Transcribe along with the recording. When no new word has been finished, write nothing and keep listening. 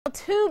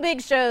Two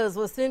big shows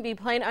will soon be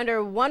playing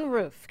under one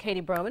roof.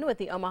 Katie Broman with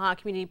the Omaha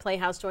Community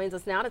Playhouse joins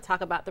us now to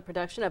talk about the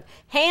production of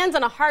Hands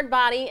on a Hard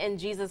Body and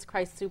Jesus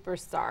Christ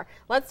Superstar.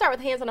 Let's start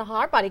with Hands on a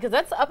Hard Body because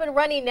that's up and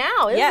running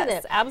now, isn't it?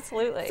 Yes,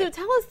 absolutely. So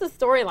tell us the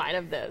storyline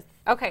of this.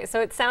 Okay, so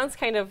it sounds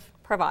kind of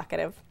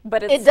provocative,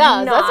 but it's It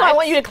does. not. That's why I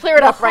want you to clear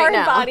it up right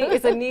now. The Hard Body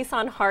is a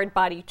Nissan hard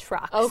body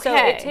truck. Okay. So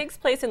it takes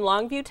place in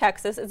Longview,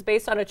 Texas. It's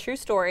based on a true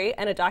story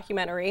and a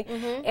documentary.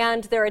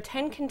 And there are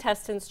 10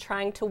 contestants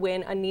trying to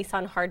win a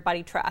Nissan hard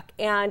body truck.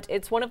 And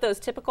it's one of those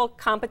typical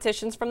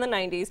competitions from the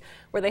 90s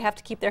where they have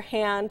to keep their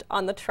hand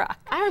on the truck.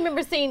 I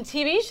remember seeing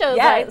TV shows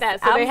Yes, like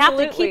that. So they have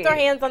to keep their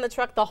hands on the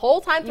truck the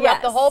whole time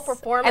throughout the whole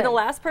performance. And the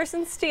last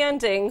person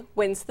standing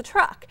wins the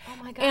truck.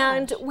 Oh my gosh.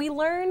 And we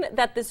learn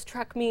that this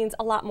truck means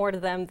a lot more to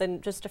them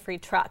than just a free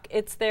truck.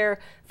 It's their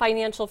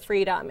financial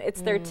freedom.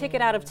 It's their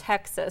ticket out of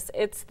Texas.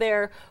 It's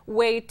their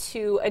way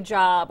to a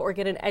job or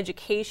get an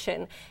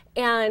education.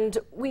 And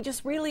we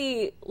just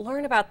really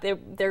learn about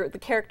the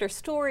character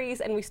stories,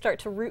 and we start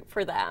to root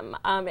for them.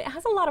 It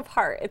has a lot of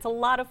heart. It's a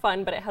lot of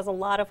fun, but it has a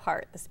lot of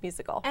heart, this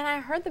musical. And I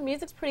heard the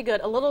music's pretty good.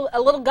 A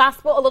little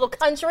gospel, a little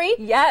country.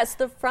 Yes,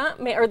 the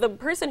front man, or the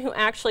person who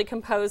actually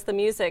composed the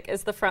music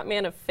is the front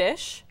man of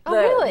Fish,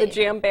 really? the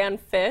jam band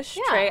Fish,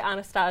 Trey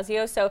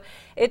Anastasio. So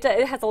it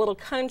has a little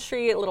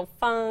country, a little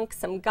funk,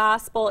 some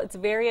gospel. It's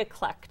very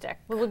eclectic.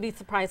 We would be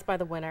surprised by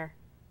the winner.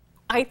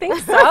 I think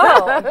so.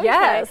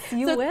 Yes,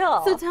 you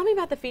will. So tell me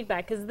about the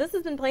feedback, because this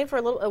has been playing for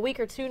a week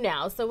or two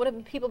now. So what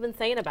have people been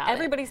saying about it?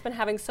 Everybody's been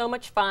having so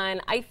much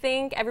fun. I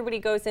think everybody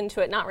goes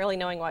into it not really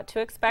knowing what to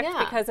expect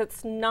because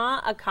it's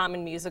not a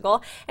common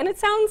musical, and it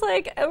sounds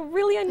like a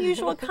really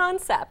unusual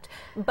concept.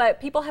 But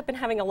people have been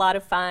having a lot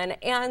of fun,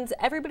 and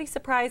everybody's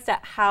surprised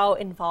at how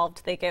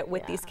involved they get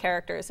with these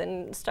characters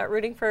and start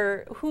rooting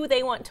for who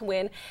they want to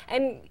win.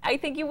 And I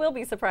think you will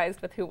be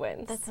surprised with who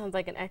wins. That sounds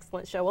like an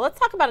excellent show. Well, let's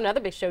talk about another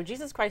big show,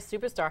 Jesus Christ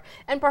Superstar.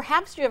 And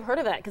perhaps you have heard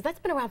of that, because that's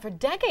been around for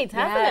decades,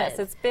 hasn't it? Yes,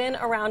 it's been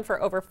around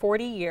for over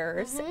 40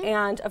 years.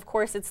 And of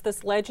course, it's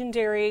this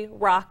legendary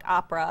rock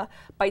opera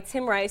by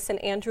Tim Rice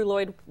and Andrew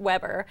Lloyd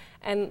Webber.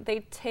 And they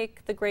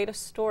take the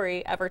greatest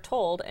story ever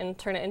told and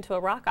turn it into a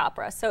rock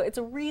opera. So it's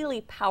a really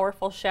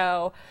powerful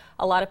show.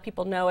 A lot of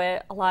people know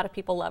it. A lot of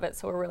people love it.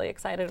 So we're really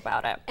excited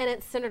about it. And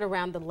it's centered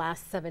around the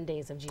last 7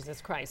 days of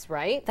Jesus Christ,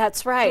 right?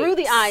 That's right. Through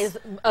the eyes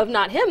of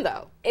not him,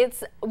 though.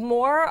 It's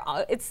more,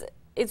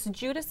 it's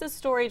Judas's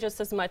story just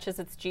as much as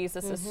it's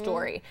Jesus's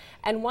story.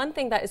 And one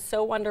thing that is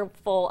so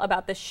wonderful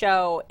about the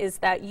show is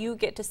that you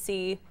get to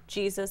see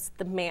Jesus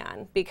the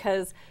man,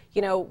 because,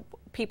 you know,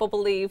 people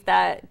believe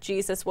that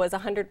Jesus was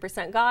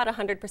 100% God,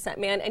 100%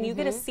 man, and you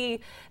get to see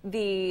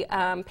the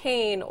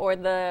pain or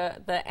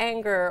the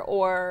anger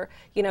or,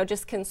 you know,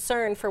 just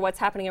concern for what's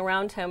happening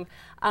around him.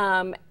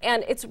 And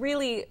it's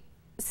really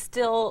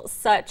still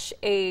such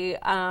a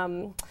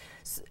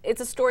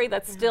it's a story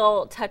that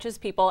still touches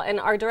people, and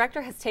our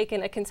director has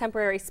taken a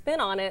contemporary spin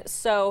on it,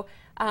 so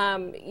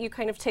you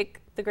kind of take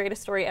the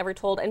greatest story ever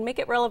told and make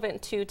it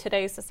relevant to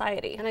today's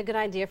society. And a good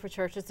idea for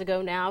churches to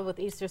go now with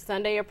Easter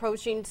Sunday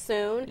approaching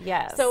soon.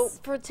 Yes. So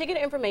for ticket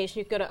information,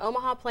 you can go to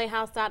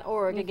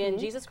omahaplayhouse.org. Again,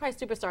 Jesus Christ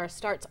Superstar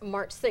starts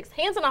March 6th.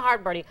 Hands on a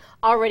Hard Body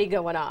already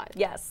going on.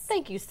 Yes.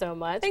 Thank you so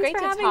much. Thanks Great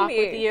for to having talk me.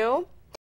 with you.